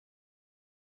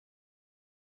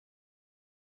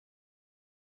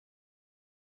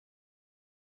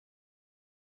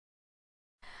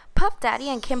Puff Daddy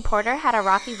and Kim Porter had a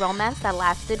rocky romance that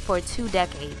lasted for 2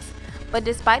 decades. But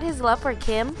despite his love for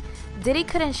Kim, Diddy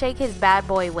couldn't shake his bad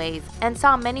boy ways and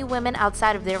saw many women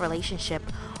outside of their relationship,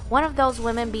 one of those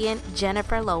women being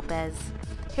Jennifer Lopez.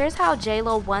 Here's how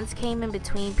J-Lo once came in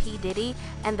between P. Diddy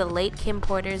and the late Kim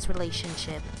Porter's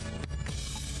relationship.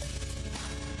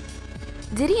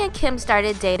 Diddy and Kim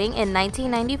started dating in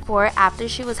 1994 after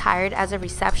she was hired as a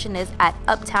receptionist at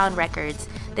Uptown Records,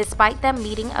 despite them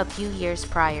meeting a few years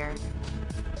prior.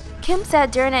 Kim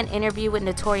said during an interview with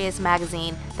Notorious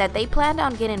magazine that they planned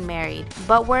on getting married,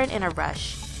 but weren't in a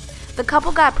rush. The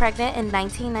couple got pregnant in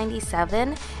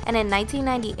 1997, and in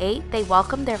 1998, they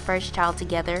welcomed their first child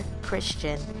together,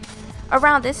 Christian.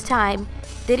 Around this time,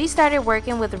 Diddy started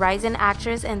working with rising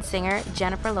actress and singer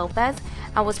Jennifer Lopez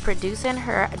and was producing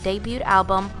her debut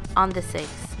album, On the Six.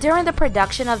 During the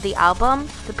production of the album,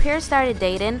 the pair started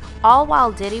dating, all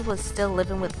while Diddy was still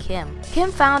living with Kim.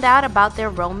 Kim found out about their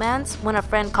romance when a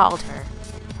friend called her,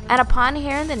 and upon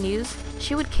hearing the news,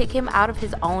 she would kick him out of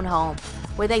his own home,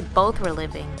 where they both were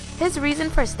living. His reason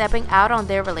for stepping out on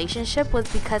their relationship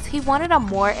was because he wanted a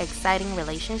more exciting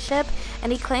relationship,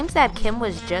 and he claims that Kim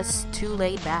was just too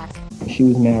laid back. She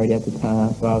was married at the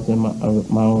time, so I was in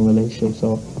my own relationship,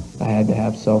 so I had to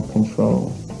have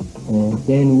self-control. And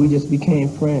then we just became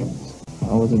friends.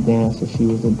 I was a dancer, she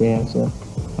was a dancer.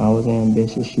 I was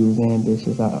ambitious, she was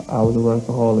ambitious. I was a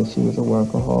workaholic, she was a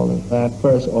workaholic. At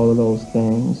first, all of those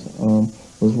things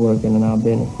was working in our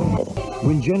benefit.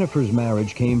 When Jennifer's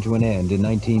marriage came to an end in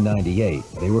 1998,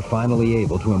 they were finally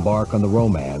able to embark on the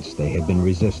romance they had been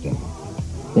resisting.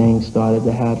 Things started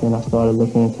to happen. I started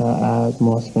looking into her eyes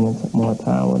more, spending more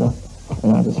time with her,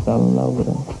 and I just fell in love with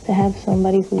her. To have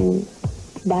somebody who,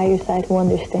 by your side, who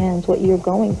understands what you're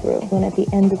going through, and at the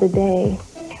end of the day,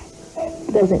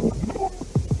 doesn't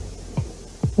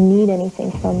need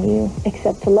anything from you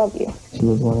except to love you. She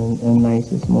was one of the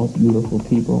nicest, most beautiful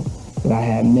people that I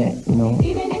had met, you know.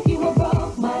 Even if you were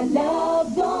broke, my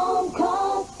love don't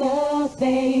cost a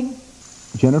thing.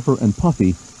 Jennifer and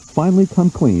Puffy finally come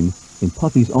clean in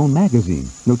Puffy's own magazine,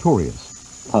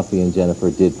 Notorious. Puffy and Jennifer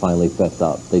did finally fess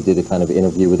up. They did a kind of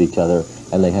interview with each other,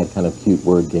 and they had kind of cute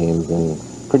word games and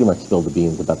pretty much spilled the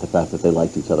beans about the fact that they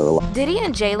liked each other a lot. Diddy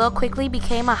and J-Lo quickly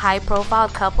became a high-profile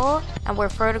couple and were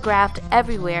photographed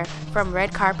everywhere, from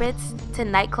red carpets to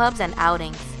nightclubs and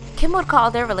outings. Kim would call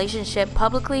their relationship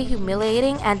publicly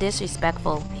humiliating and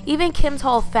disrespectful. Even Kim's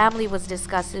whole family was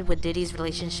disgusted with Diddy's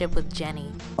relationship with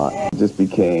Jenny. It just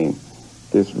became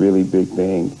this really big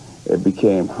thing. It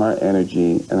became her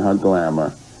energy and her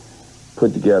glamour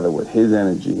put together with his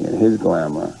energy and his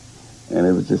glamour. And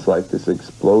it was just like this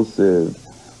explosive,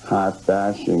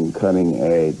 high-fashion,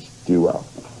 cutting-edge duo.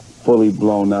 Fully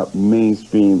blown up,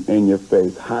 mainstream,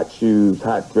 in-your-face, hot shoes,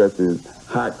 hot dresses,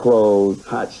 hot clothes,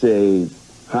 hot shades,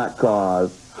 hot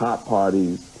cars, hot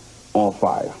parties, on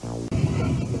fire.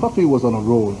 Puffy was on a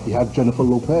roll. He had Jennifer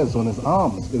Lopez on his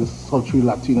arms, this sultry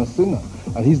Latina singer,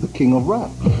 and he's the king of rap.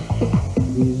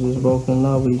 We was just both in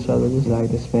love with each other, just like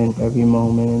to spend every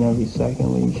moment and every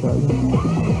second with each other.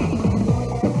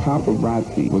 The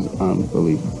paparazzi was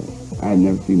unbelievable. I had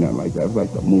never seen that like that. It was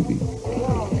like a movie.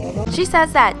 She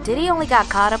says that Diddy only got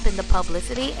caught up in the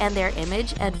publicity and their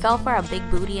image and fell for a big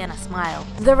booty and a smile.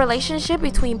 The relationship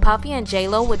between Puffy and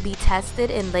J-Lo would be tested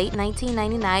in late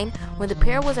 1999 when the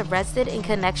pair was arrested in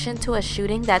connection to a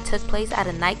shooting that took place at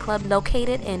a nightclub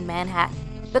located in Manhattan.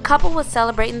 The couple was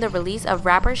celebrating the release of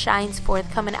rapper Shine's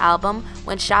forthcoming album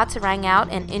when shots rang out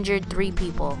and injured 3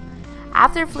 people.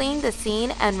 After fleeing the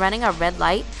scene and running a red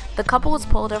light, the couple was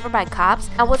pulled over by cops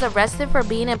and was arrested for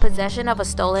being in possession of a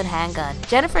stolen handgun.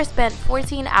 Jennifer spent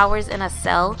 14 hours in a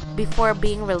cell before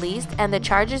being released, and the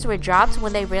charges were dropped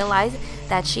when they realized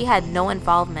that she had no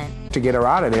involvement. To get her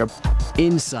out of there.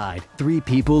 Inside, 3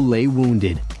 people lay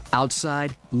wounded.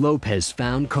 Outside, Lopez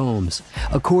found Combs.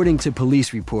 According to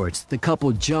police reports, the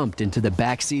couple jumped into the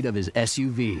backseat of his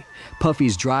SUV.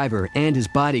 Puffy's driver and his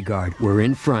bodyguard were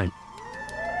in front.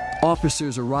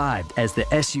 Officers arrived as the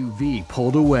SUV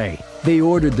pulled away. They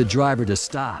ordered the driver to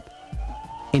stop.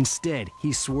 Instead,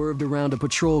 he swerved around a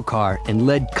patrol car and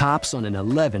led cops on an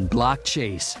 11-block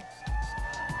chase.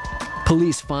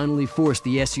 Police finally forced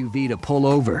the SUV to pull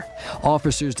over.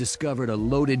 Officers discovered a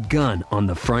loaded gun on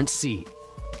the front seat.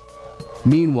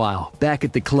 Meanwhile, back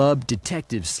at the club,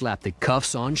 detectives slapped the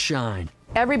cuffs on Shine.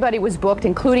 Everybody was booked,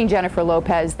 including Jennifer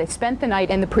Lopez. They spent the night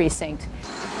in the precinct.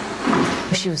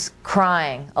 She was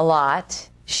crying a lot.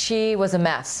 She was a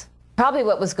mess. Probably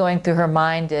what was going through her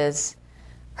mind is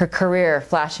her career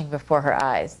flashing before her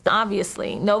eyes.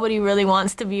 Obviously, nobody really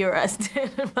wants to be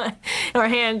arrested or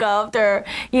handcuffed or,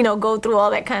 go through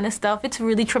all that kind of stuff. It's a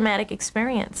really traumatic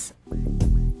experience.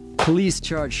 Police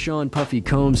charged Sean Puffy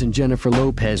Combs and Jennifer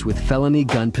Lopez with felony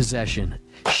gun possession.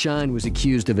 Sean was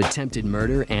accused of attempted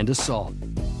murder and assault.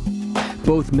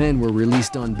 Both men were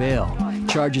released on bail.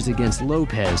 Charges against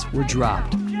Lopez were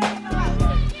dropped.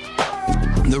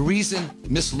 The reason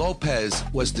Miss Lopez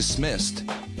was dismissed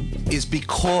is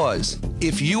because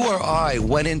if you or I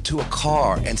went into a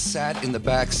car and sat in the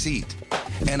back seat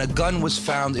and a gun was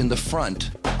found in the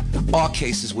front, our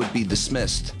cases would be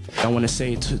dismissed. I want to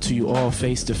say to you all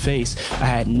face to face, I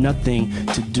had nothing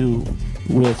to do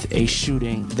with a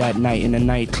shooting that night in a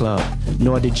nightclub,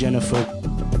 nor did Jennifer.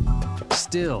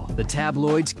 Still, the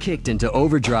tabloids kicked into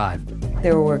overdrive.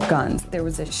 There were guns, there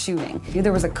was a shooting,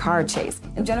 there was a car chase,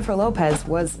 and Jennifer Lopez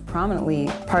was prominently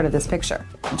part of this picture.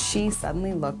 She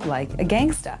suddenly looked like a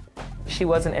gangsta. She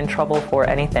wasn't in trouble for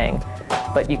anything,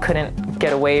 but you couldn't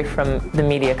get away from the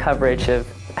media coverage of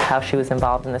how she was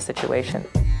involved in the situation.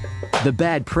 The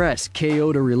bad press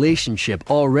KO'd a relationship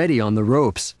already on the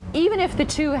ropes. Even if the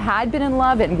two had been in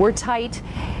love and were tight,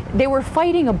 they were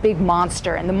fighting a big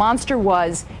monster, and the monster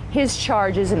was his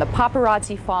charges and the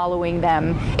paparazzi following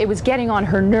them. It was getting on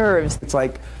her nerves. It's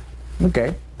like,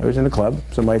 okay, I was in a club,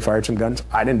 somebody fired some guns,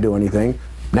 I didn't do anything.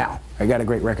 Now, I got a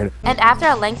great record. And after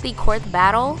a lengthy court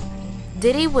battle,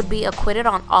 Diddy would be acquitted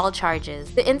on all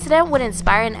charges. The incident would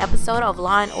inspire an episode of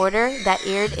Law & Order that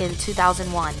aired in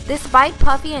 2001. Despite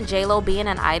Puffy and J-Lo being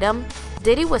an item,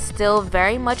 Diddy was still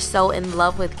very much so in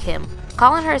love with Kim,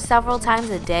 calling her several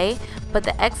times a day, but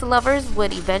the ex-lovers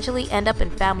would eventually end up in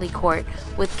family court,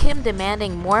 with Kim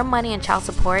demanding more money and child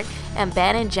support and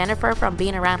banning Jennifer from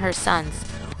being around her sons,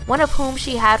 one of whom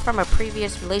she had from a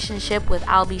previous relationship with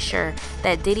I'll Be Sure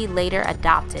that Diddy later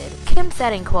adopted. Kim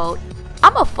said in quote,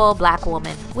 "I'm a full black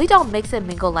woman. We don't mix and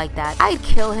mingle like that. I'd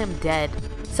kill him dead."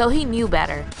 So he knew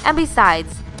better. And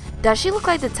besides, does she look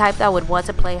like the type that would want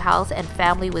to play house and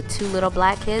family with 2 little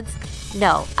black kids?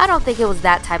 No, I don't think it was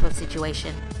that type of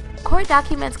situation. Court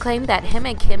documents claim that him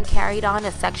and Kim carried on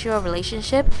a sexual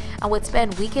relationship and would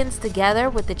spend weekends together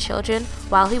with the children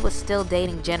while he was still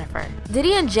dating Jennifer.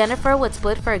 Diddy and Jennifer would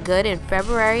split for good in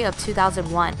February of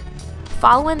 2001.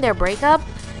 Following their breakup,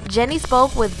 Jenny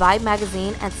spoke with Vibe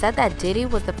magazine and said that Diddy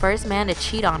was the first man to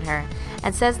cheat on her,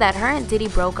 and says that her and Diddy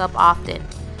broke up often.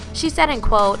 She said in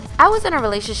quote, "I was in a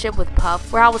relationship with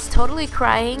Puff where I was totally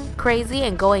crying, crazy,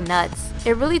 and going nuts.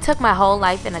 It really took my whole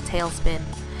life in a tailspin."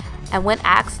 And when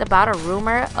asked about a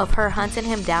rumor of her hunting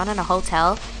him down in a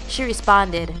hotel, she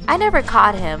responded, "I never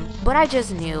caught him, but I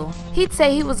just knew. He'd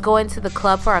say he was going to the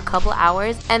club for a couple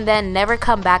hours and then never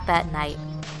come back that night.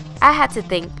 I had to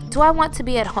think, do I want to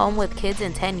be at home with kids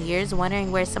in 10 years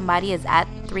wondering where somebody is at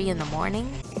 3 in the morning?"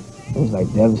 It was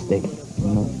like devastating, you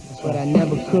know. But I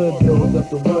never could build up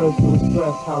the words to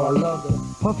express how I love her.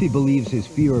 Puffy believes his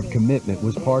fear of commitment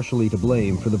was partially to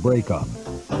blame for the breakup.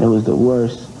 It was the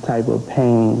worst type of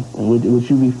pain. And what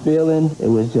you be feeling, it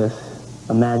was just,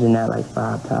 imagine that like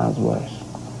 5 times worse.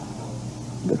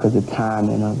 Because the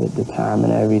timing of it, the time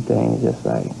and everything, is just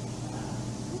like,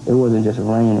 it wasn't just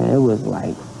raining, it was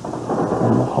like,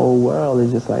 and the whole world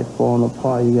is just like falling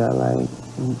apart. You got like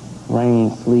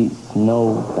rain, sleet,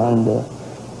 snow, thunder,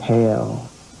 hail.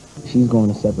 She's going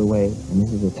a separate way, and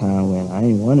this is a time when I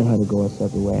ain't wanting her to go a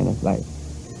separate way, and it's like,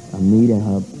 I'm meeting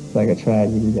her. It's like a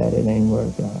tragedy that it ain't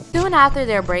worked out. Soon after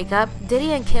their breakup,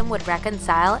 Diddy and Kim would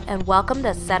reconcile and welcomed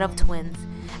a set of twins.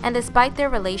 And despite their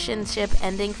relationship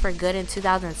ending for good in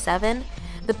 2007,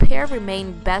 the pair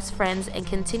remained best friends and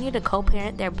continued to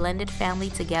co-parent their blended family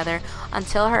together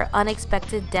until her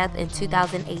unexpected death in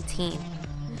 2018.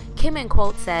 Kim in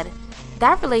quote said,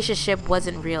 "That relationship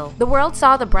wasn't real. The world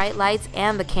saw the bright lights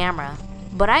and the camera,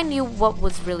 but I knew what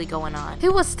was really going on. He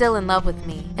was still in love with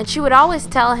me, and she would always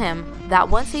tell him that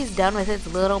once he's done with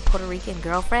his little Puerto Rican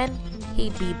girlfriend,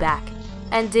 he'd be back."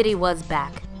 And Diddy was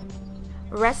back.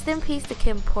 Rest in peace to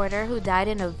Kim Porter, who died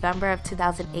in November of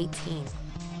 2018.